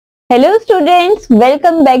Hello students,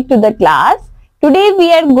 welcome back to the class. Today we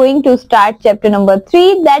are going to start chapter number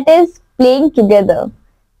 3, that is playing together.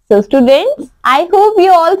 So students, I hope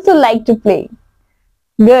you also like to play.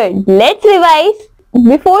 Good, let's revise.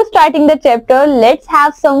 Before starting the chapter, let's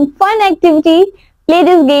have some fun activity. Play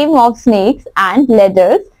this game of snakes and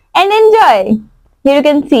ladders and enjoy. Here you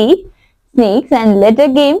can see snakes and ladder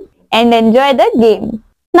game and enjoy the game.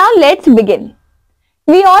 Now let's begin.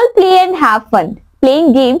 We all play and have fun.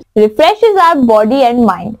 Playing games refreshes our body and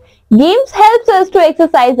mind. Games helps us to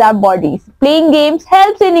exercise our bodies. Playing games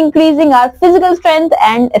helps in increasing our physical strength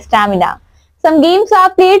and stamina. Some games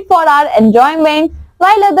are played for our enjoyment,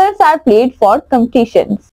 while others are played for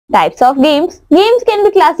competitions. Types of games. Games can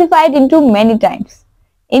be classified into many types.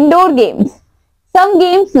 Indoor games. Some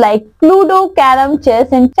games like Ludo, Carom,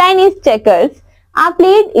 Chess and Chinese checkers are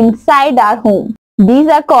played inside our home. These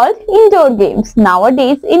are called indoor games.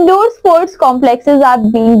 Nowadays, indoor sports complexes are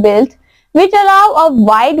being built which allow a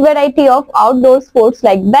wide variety of outdoor sports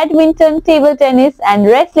like badminton, table tennis and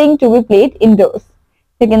wrestling to be played indoors.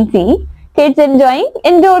 You can see kids enjoying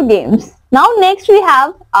indoor games. Now next we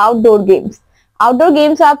have outdoor games. Outdoor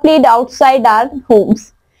games are played outside our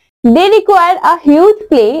homes. They require a huge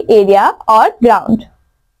play area or ground.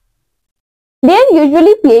 They are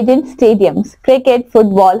usually played in stadiums. Cricket,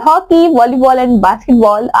 football, hockey, volleyball and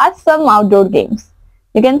basketball are some outdoor games.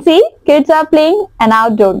 You can see kids are playing an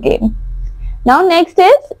outdoor game. Now next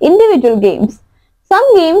is individual games.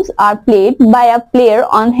 Some games are played by a player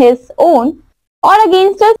on his own or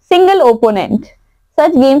against a single opponent.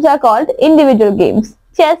 Such games are called individual games.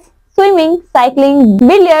 Chess, swimming, cycling,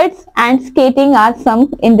 billiards and skating are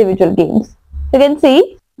some individual games. You can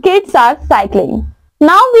see kids are cycling.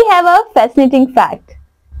 Now we have a fascinating fact.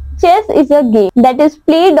 Chess is a game that is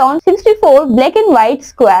played on 64 black and white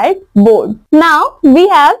square board. Now we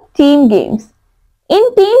have team games.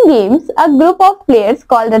 In team games, a group of players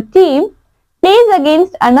called a team plays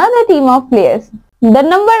against another team of players. The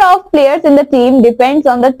number of players in the team depends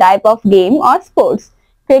on the type of game or sports.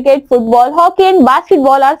 Cricket, football, hockey and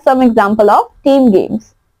basketball are some examples of team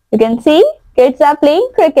games. You can see kids are playing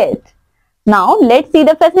cricket. Now let's see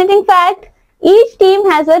the fascinating fact. Each team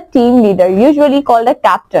has a team leader, usually called a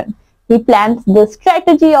captain. He plans the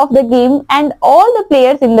strategy of the game and all the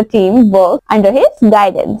players in the team work under his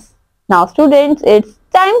guidance. Now students, it's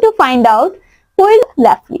time to find out who is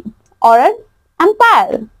referee or an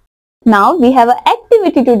umpire. Now we have an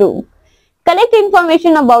activity to do. Collect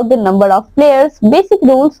information about the number of players, basic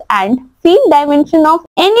rules and field dimension of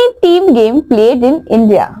any team game played in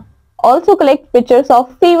India. Also collect pictures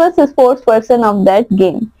of famous sports person of that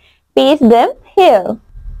game. Paste them here.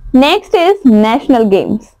 Next is national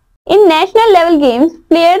games. In national level games,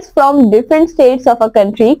 players from different states of a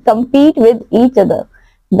country compete with each other.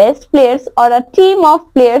 Best players or a team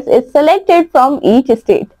of players is selected from each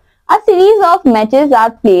state. A series of matches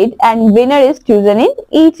are played and winner is chosen in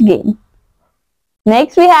each game.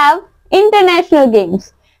 Next we have international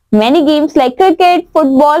games. Many games like cricket,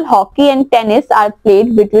 football, hockey and tennis are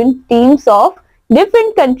played between teams of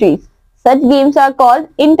different countries. Such games are called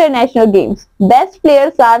international games. Best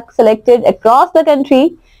players are selected across the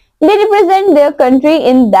country. They represent their country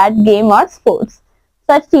in that game or sports.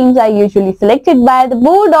 Such teams are usually selected by the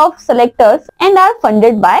board of selectors and are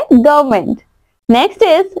funded by government. Next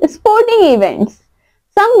is sporting events.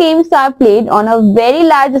 Some games are played on a very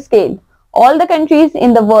large scale. All the countries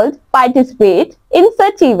in the world participate in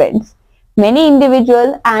such events. Many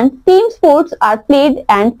individual and team sports are played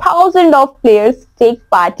and thousands of players take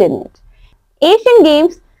part in it. Asian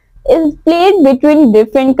Games is played between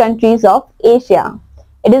different countries of Asia.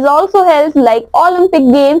 It is also held like Olympic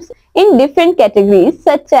Games in different categories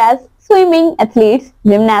such as swimming, athletes,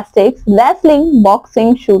 gymnastics, wrestling,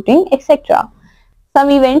 boxing, shooting, etc.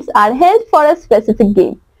 Some events are held for a specific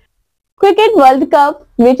game. Cricket World Cup,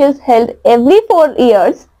 which is held every 4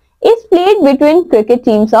 years, is played between cricket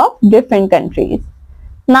teams of different countries.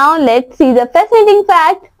 Now let's see the fascinating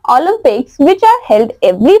fact. Olympics, which are held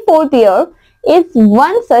every 4th year, is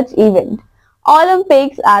one such event.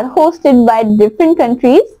 Olympics are hosted by different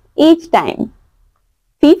countries each time.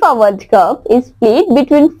 FIFA World Cup is played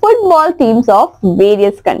between football teams of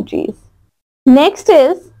various countries. Next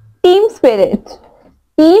is team spirit.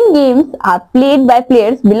 Team games are played by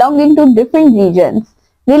players belonging to different regions,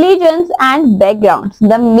 religions and backgrounds.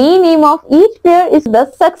 The main aim of each player is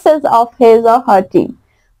the success of his or her team.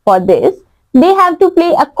 For this, they have to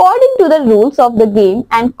play according to the rules of the game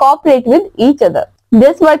and cooperate with each other.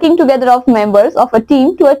 This working together of members of a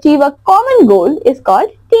team to achieve a common goal is called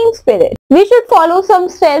team spirit. We should follow some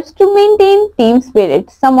steps to maintain team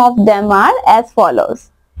spirit. Some of them are as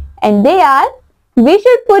follows. And they are: We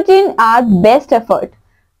should put in our best effort.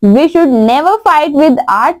 We should never fight with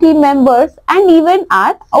our team members and even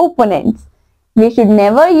our opponents. We should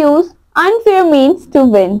never use unfair means to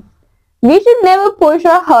win. We should never push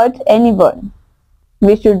or hurt anyone.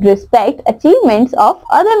 We should respect achievements of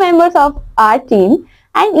other members of our team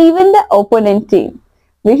and even the opponent team.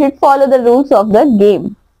 We should follow the rules of the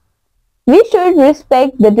game. We should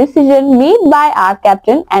respect the decision made by our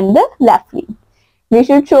captain and the referee. We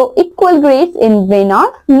should show equal grace in win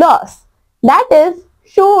or loss. That is,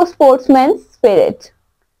 show sportsman's spirit.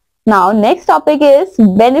 Now, next topic is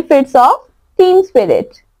benefits of team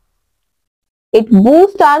spirit. It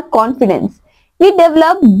boosts our confidence. We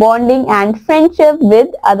develop bonding and friendship with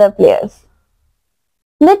other players.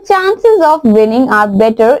 The chances of winning are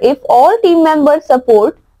better if all team members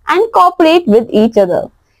support and cooperate with each other.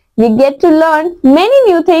 We get to learn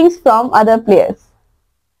many new things from other players.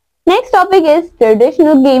 Next topic is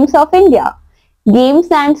traditional games of India. Games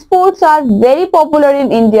and sports are very popular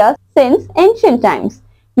in India since ancient times.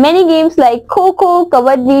 Many games like Kho-Kho,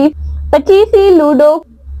 Kabaddi, Pachisi, Ludo,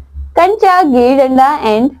 Kancha, Gilli-Danda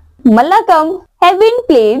and Mallakhamb have been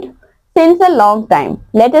played since a long time.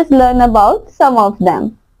 Let us learn about some of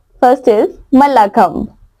them. First is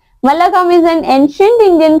Mallakhamb. Mallakhamb is an ancient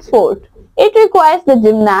Indian sport. It requires the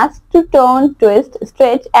gymnast to turn, twist,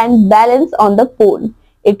 stretch and balance on the pole.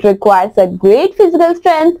 It requires a great physical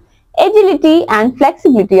strength, agility and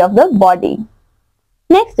flexibility of the body.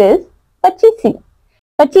 Next is Pachisi.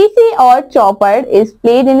 Pachisi or Chopad is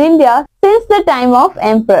played in India since the time of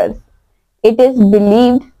emperors. It is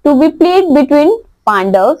believed to be played between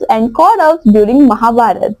Pandavas and Kauravas during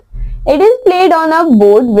Mahabharata. It is played on a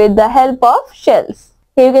board with the help of shells.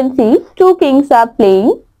 Here you can see two kings are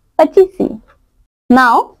playing Pachisi.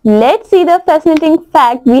 Now let's see the fascinating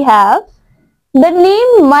fact we have. The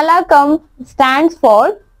name Mallakhamb stands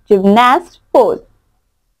for gymnast pose.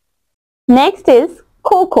 Next is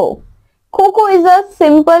Kho-Kho. Kho-Kho is a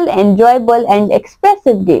simple, enjoyable and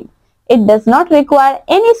expressive game. It does not require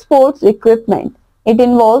any sports equipment. It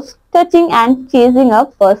involves touching and chasing a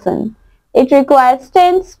person. It requires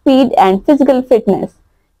strength, speed and physical fitness.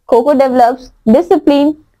 Kho-Kho develops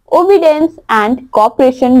discipline, obedience and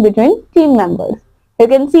cooperation between team members. You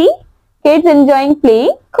can see kids enjoying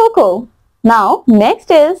playing Kho-Kho. Now, next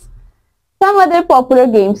is some other popular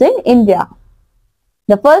games in India.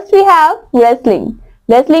 The first we have wrestling.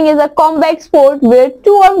 Wrestling is a combat sport where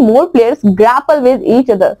two or more players grapple with each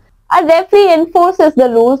other. A referee enforces the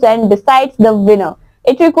rules and decides the winner.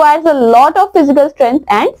 It requires a lot of physical strength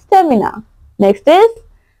and stamina. Next is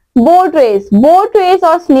boat race. Boat race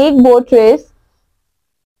or snake boat race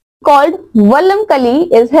called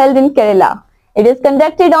Vallamkali is held in Kerala. It is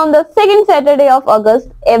conducted on the second Saturday of August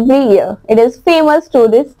every year. It is famous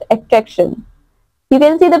tourist attraction. You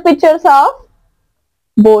can see the pictures of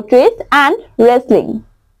boat race and wrestling.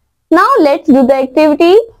 Now let's do the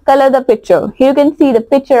activity, color the picture. Here you can see the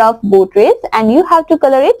picture of boat race and you have to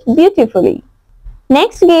color it beautifully.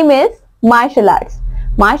 Next game is martial arts.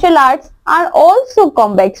 Martial arts are also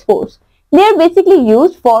combat sports. They are basically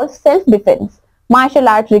used for self-defense. Martial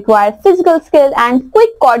arts require physical skill and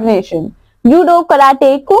quick coordination. Judo,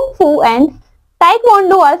 karate, kung fu and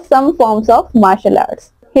taekwondo are some forms of martial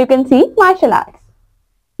arts. Here you can see martial arts.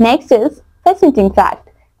 Next is fascinating fact.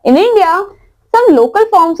 In India, some local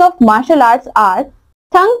forms of martial arts are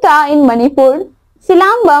Thang Ta in Manipur,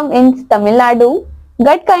 Silambam in Tamil Nadu,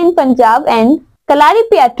 Gatka in Punjab and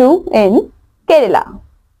Kalaripayattu in Kerala.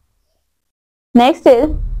 Next is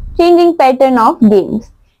changing pattern of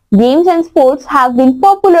games. Games and sports have been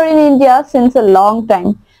popular in India since a long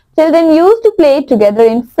time. Children used to play together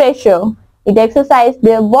in fresh air. It exercised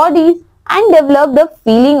their bodies and developed a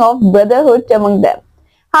feeling of brotherhood among them.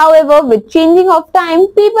 However, with changing of time,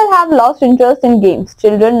 people have lost interest in games.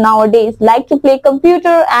 Children nowadays like to play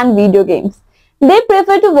computer and video games. They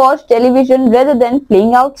prefer to watch television rather than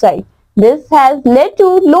playing outside. This has led to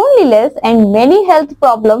loneliness and many health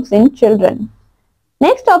problems in children.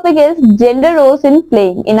 Next topic is gender roles in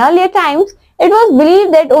playing. In earlier times, it was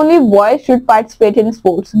believed that only boys should participate in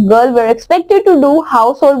sports. Girls were expected to do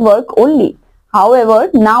household work only. However,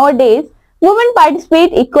 nowadays, women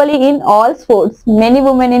participate equally in all sports. Many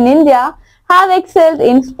women in India have excelled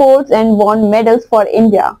in sports and won medals for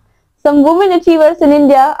India. Some women achievers in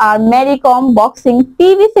India are Mary Kom, boxing,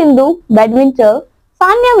 PV Sindhu, badminton,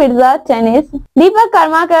 Sania Mirza, tennis, Deepa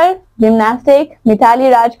Karmakar, gymnastics,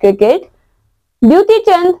 Mithali Raj, cricket, Duty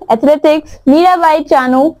Chand, athletics, Mirabai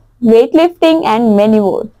Chanu, weightlifting and many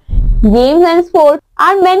more. Games and sports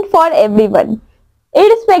are meant for everyone,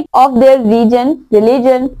 irrespective of their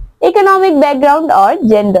religion, economic background or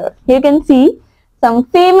gender. You can see some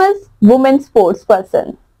famous women sports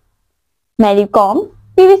person. Mary Kom,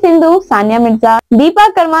 PV Sindhu, Sania Mirza, Deepa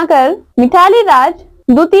Karmakar, Mithali Raj,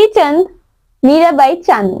 Duti Chand, Mirabai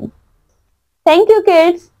Chanu. Thank you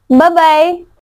kids. Bye bye.